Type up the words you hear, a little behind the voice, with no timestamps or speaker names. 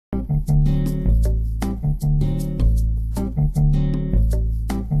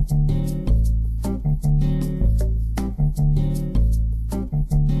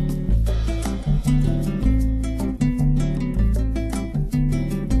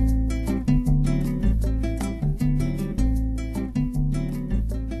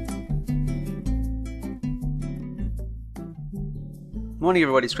Morning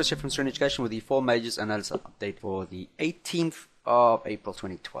everybody, it's Chris here from Serene Education with the 4 Majors Analysis Update for the 18th of April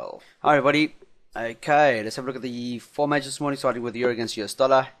 2012. Hi everybody, okay, let's have a look at the 4 Majors this morning, starting with the Euro against US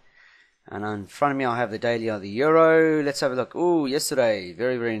dollar. And in front of me I'll have the daily of the Euro. Let's have a look. Ooh, yesterday,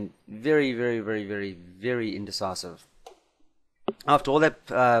 very indecisive. After all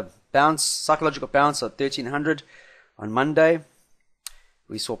that bounce, psychological bounce at 1300 on Monday,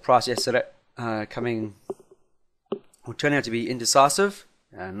 we saw price yesterday turning out to be indecisive.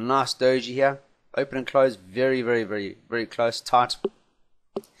 Nice doji here, open and close, very close, tight,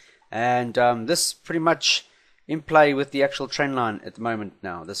 and this pretty much in play with the actual trend line at the moment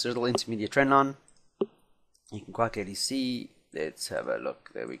now. This little intermediate trend line, you can quite clearly see. Let's have a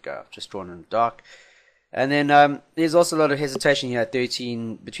look. There we go. I've just drawn in the dark. And then there's also a lot of hesitation here at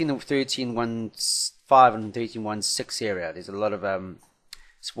between the 13.15 and 13.16 area. There's a lot of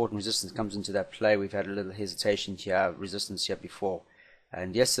support and resistance comes into that play. We've had a little hesitation here, resistance here before,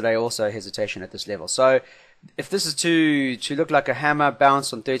 and yesterday also hesitation at this level. So if this is to look like a hammer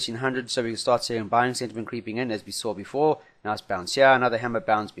bounce on 1300, so we can start seeing buying sentiment creeping in as we saw before. Nice bounce here, another hammer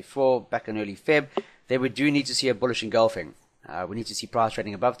bounce before back in early Feb. Then we do need to see a bullish engulfing. We need to see price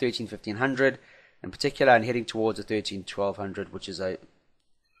trading above 1500 in particular and heading towards the 1200, which is a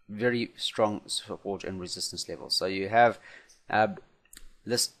very strong support and resistance level. So you have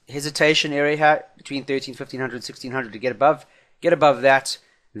this hesitation area here between 1500 and 1600 to get above that,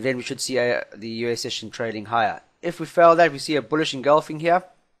 then we should see the US session trading higher. If we fail that, we see a bullish engulfing here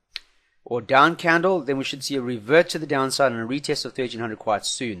or down candle, then we should see a revert to the downside and a retest of 1300 quite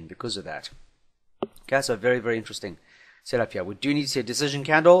soon because of that. Okay, so very interesting setup here. We do need to see a decision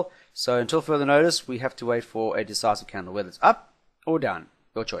candle, so until further notice we have to wait for a decisive candle, whether it's up or down,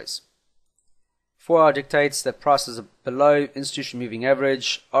 your choice. 4-hour dictates that prices are below institutional moving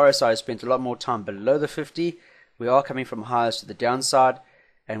average. RSI has spent a lot more time below the 50. We are coming from highs to the downside,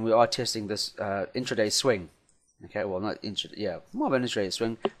 and we are testing this intraday swing. Okay, well, not intraday, yeah, more of an intraday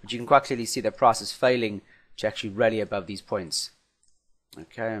swing, but you can quite clearly see that price is failing to actually rally above these points.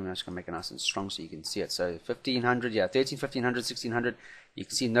 Okay, I'm just going to make it nice and strong so you can see it. So 1500, yeah, 1500, 1600, you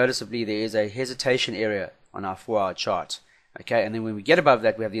can see noticeably there is a hesitation area on our 4-hour chart. Okay, and then when we get above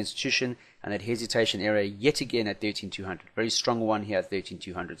that, we have the institution and that hesitation area yet again at 13,200. Very strong one here at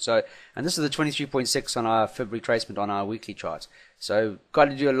 13,200. So, and this is the 23.6 on our Fib retracement on our weekly chart. So, got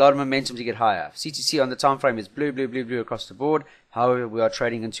to do a lot of momentum to get higher. CTC on the time frame is blue across the board. However, we are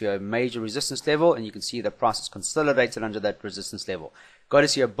trading into a major resistance level, and you can see the price is consolidated under that resistance level. Got to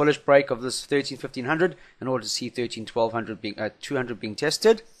see a bullish break of this 13,1500 in order to see 13,1200 being 200 being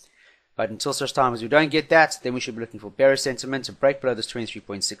tested. But until such time as we don't get that, then we should be looking for bearish sentiment to break below this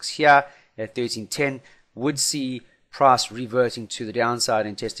 23.6 here at 1310. Would see price reverting to the downside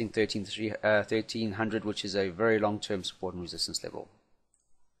and testing 1300, which is a very long-term support and resistance level.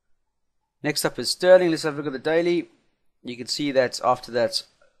 Next up is sterling. Let's have a look at the daily. You can see that after that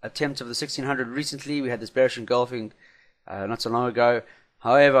attempt of the 1600 recently, we had this bearish engulfing not so long ago.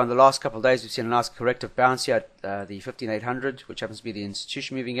 However, on the last couple of days, we've seen a nice corrective bounce here at the 15,800, which happens to be the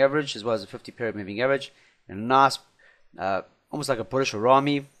institution moving average, as well as the 50-period moving average. And a nice, almost like a bullish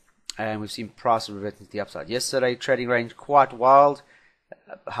orami. And we've seen price reverting to the upside. Yesterday, trading range quite wild.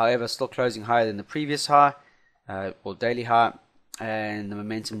 However, still closing higher than the previous high, or daily high. And the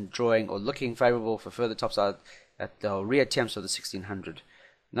momentum drawing or looking favorable for further topside at the reattempts of the 1600.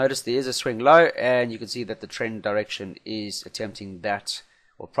 Notice there is a swing low, and you can see that the trend direction is attempting that,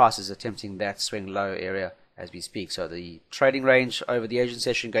 or price is attempting that swing low area as we speak. So the trading range over the Asian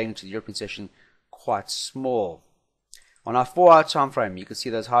session going into the European session quite small. On our 4-hour time frame, you can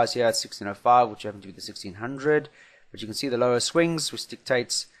see those highs here at 1605, which happen to be the 1600, but you can see the lower swings, which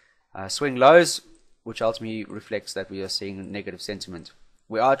dictates swing lows, which ultimately reflects that we are seeing negative sentiment.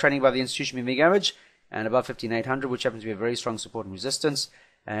 We are trading above the institution moving average and above 15,800, which happens to be a very strong support and resistance.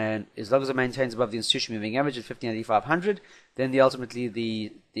 And as long as it maintains above the institution moving average at 15,500, then ultimately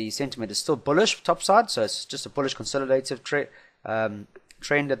the sentiment is still bullish topside. So it's just a bullish consolidative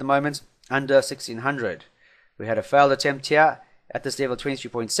trend at the moment under 1600. We had a failed attempt here at this level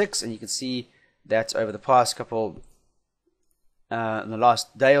 23.6, and you can see that over the past couple, in the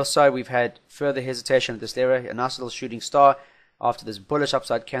last day or so, we've had further hesitation at this area. A nice little shooting star after this bullish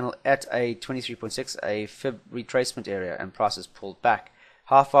upside candle at a 23.6, a Fib retracement area, and prices pulled back.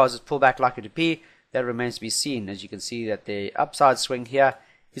 How far is this pullback likely to be? That remains to be seen. As you can see that the upside swing here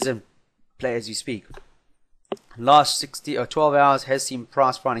is in play as you speak. Last 60 or 12 hours has seen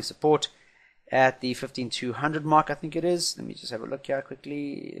price finding support at the 15,200 mark, I think it is. Let me just have a look here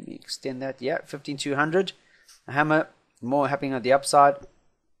quickly. Let me extend that. Yeah, 15,200. A hammer, more happening on the upside.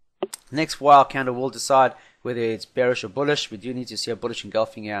 Next while candle will decide whether it's bearish or bullish. We do need to see a bullish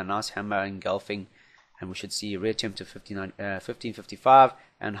engulfing here, a nice hammer engulfing, and we should see a reattempt to 1555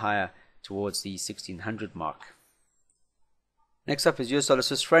 and higher towards the 1600 mark. Next up is US dollar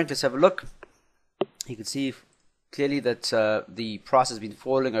Swiss franc. Let's have a look. You can see clearly that the price has been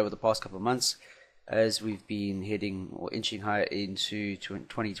falling over the past couple of months as we've been heading or inching higher into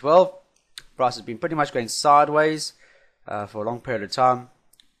 2012. Price has been pretty much going sideways for a long period of time.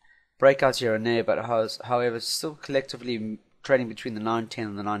 Breakouts here and there, but however still collectively trading between the 910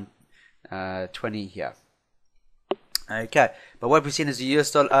 and the 920 here. Okay, but what we've seen is the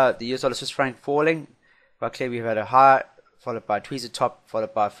US dollar Swiss franc falling. Quite clearly we've had a high followed by a tweezer top,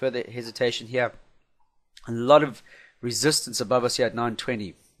 followed by further hesitation here. A lot of resistance above us here at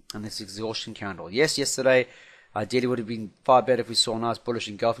 920 and this exhaustion candle. Yes, yesterday ideally would have been far better if we saw a nice bullish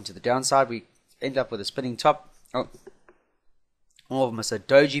engulfing to the downside. We end up with a spinning top. Almost a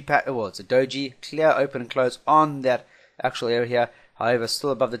doji pattern. Well, it's a doji, clear open and close on that actual area here. However, still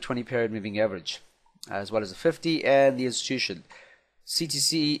above the 20 period moving average, as well as the 50 and the institution.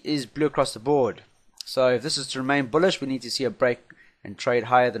 CTC is blue across the board. So if this is to remain bullish, we need to see a break and trade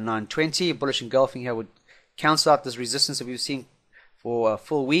higher than 920. Bullish engulfing here would cancel out this resistance that we've seen for a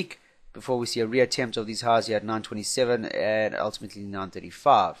full week before we see a reattempt of these highs here at 927 and ultimately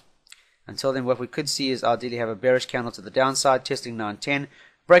 935. Until then, what we could see is ideally have a bearish candle to the downside, testing 910.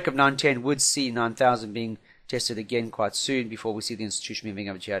 Break of 910 would see 9,000 being tested again quite soon before we see the institution moving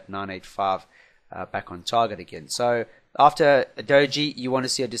over here at 985 back on target again. So after a doji, you want to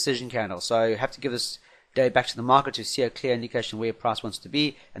see a decision candle. So you have to give this day back to the market to see a clear indication where price wants to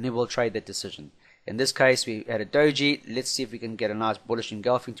be, and then we'll trade that decision. In this case, we had a doji. Let's see if we can get a nice bullish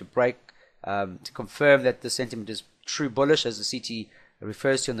engulfing to break, to confirm that the sentiment is true bullish as the CT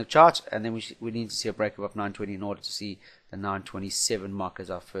refers to on the chart, and then we need to see a break above 920 in order to see the 927 mark as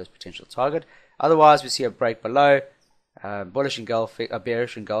our first potential target. Otherwise, we see a break below, bullish engulfing,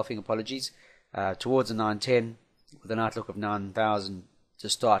 bearish engulfing, apologies, towards the 910 with an outlook of 9,000 to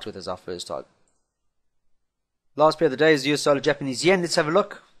start with as our first target. Last pair of the day is US dollar Japanese yen. Let's have a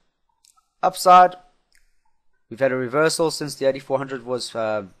look. Upside, we've had a reversal since the 8400 was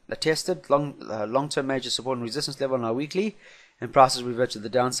attested, long-term major support and resistance level on our weekly, and prices revert to the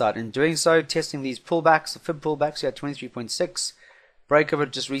downside. In doing so, testing these pullbacks, the fib pullbacks here at 23.6. Break of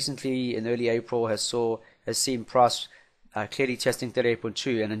it just recently in early April has seen price clearly testing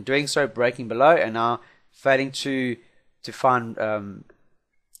 38.2, and in doing so, breaking below and now failing to find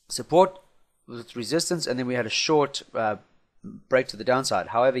support with resistance, and then we had a short break to the downside.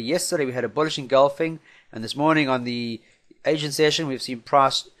 However, yesterday we had a bullish engulfing, and this morning on the Asian session we've seen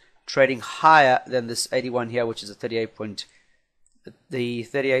price trading higher than this 81 here, which is a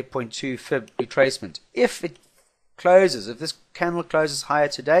 38.2 fib retracement. If this candle closes higher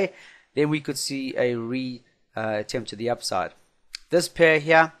today, then we could see a attempt to the upside. This pair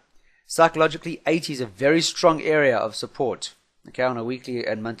here, psychologically 80 is a very strong area of support, okay, on a weekly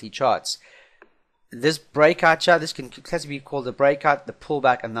and monthly charts. This breakout chart, this can classically be called the breakout, the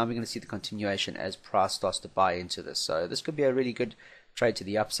pullback, and now we're going to see the continuation as price starts to buy into this. So this could be a really good trade to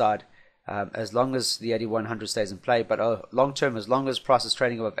the upside, as long as the 8100 stays in play. But long term, as long as price is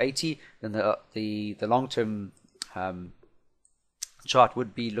trading above 80, then the long term chart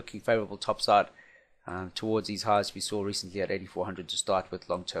would be looking favorable topside towards these highs we saw recently at 8400 to start with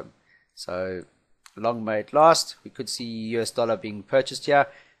long term. So long may it last. We could see US dollar being purchased here,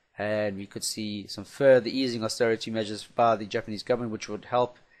 and we could see some further easing austerity measures by the Japanese government, which would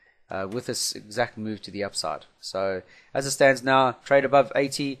help with this exact move to the upside. So as it stands now, trade above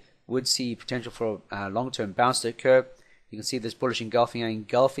 80 would see potential for a long-term bounce to occur. You can see this bullish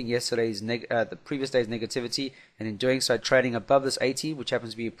engulfing yesterday's the previous day's negativity, and in doing so trading above this 80, which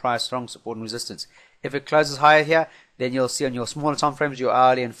happens to be a price strong support and resistance. If it closes higher here, then you'll see on your smaller time frames, your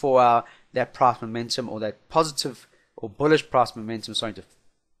hourly and 4 hour, that price momentum or that positive or bullish price momentum starting to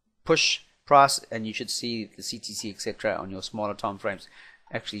push price, and you should see the CTC etc. on your smaller time frames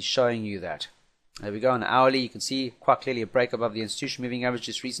actually showing you that. There we go. On the hourly, you can see quite clearly a break above the institution moving average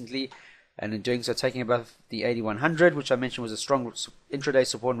just recently, and in doing so taking above the 8100, which I mentioned was a strong intraday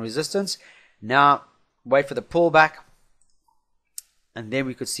support and resistance. Now wait for the pullback, and then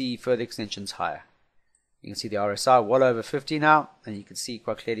we could see further extensions higher. You can see the RSI well over 50 now, and you can see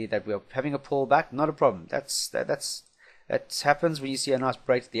quite clearly that we're having a pullback. Not a problem. That happens when you see a nice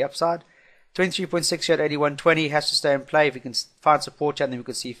break to the upside. 23.6 here at 8120 has to stay in play. If we can find support here, then we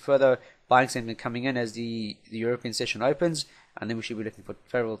could see further buying sentiment coming in as the European session opens, and then we should be looking for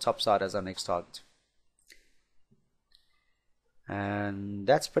favorable topside as our next target. And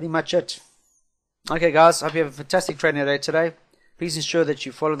that's pretty much it. Okay guys, I hope you have a fantastic trading day today. Please ensure that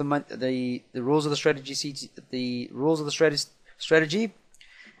you follow the rules of the strategy,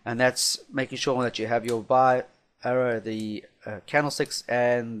 and that's making sure that you have your buy arrow, the candlesticks,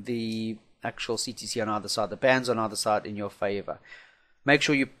 and the actual CTC on either side, the bands on either side in your favor. Make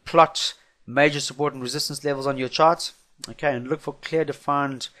sure you plot major support and resistance levels on your chart, okay, and look for clear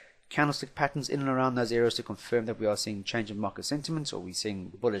defined candlestick patterns in and around those areas to confirm that we are seeing change in market sentiments, or we're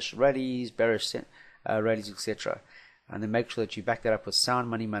seeing bullish rallies, bearish rallies, etc. And then make sure that you back that up with sound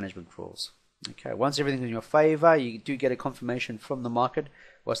money management rules. Okay, once everything's in your favor, you do get a confirmation from the market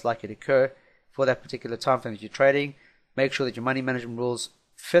what's likely to occur for that particular time frame that you're trading. Make sure that your money management rules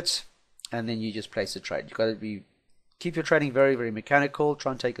fit, and then you just place the trade. You've got to keep your trading very, very mechanical.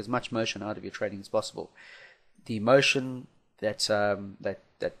 Try and take as much motion out of your trading as possible. The emotion that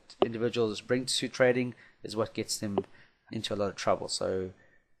individuals bring to trading is what gets them into a lot of trouble. So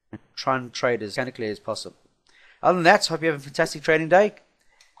try and trade as mechanically as possible. Other than that, hope you have a fantastic trading day,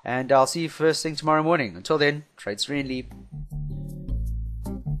 and I'll see you first thing tomorrow morning. Until then, trade serenely.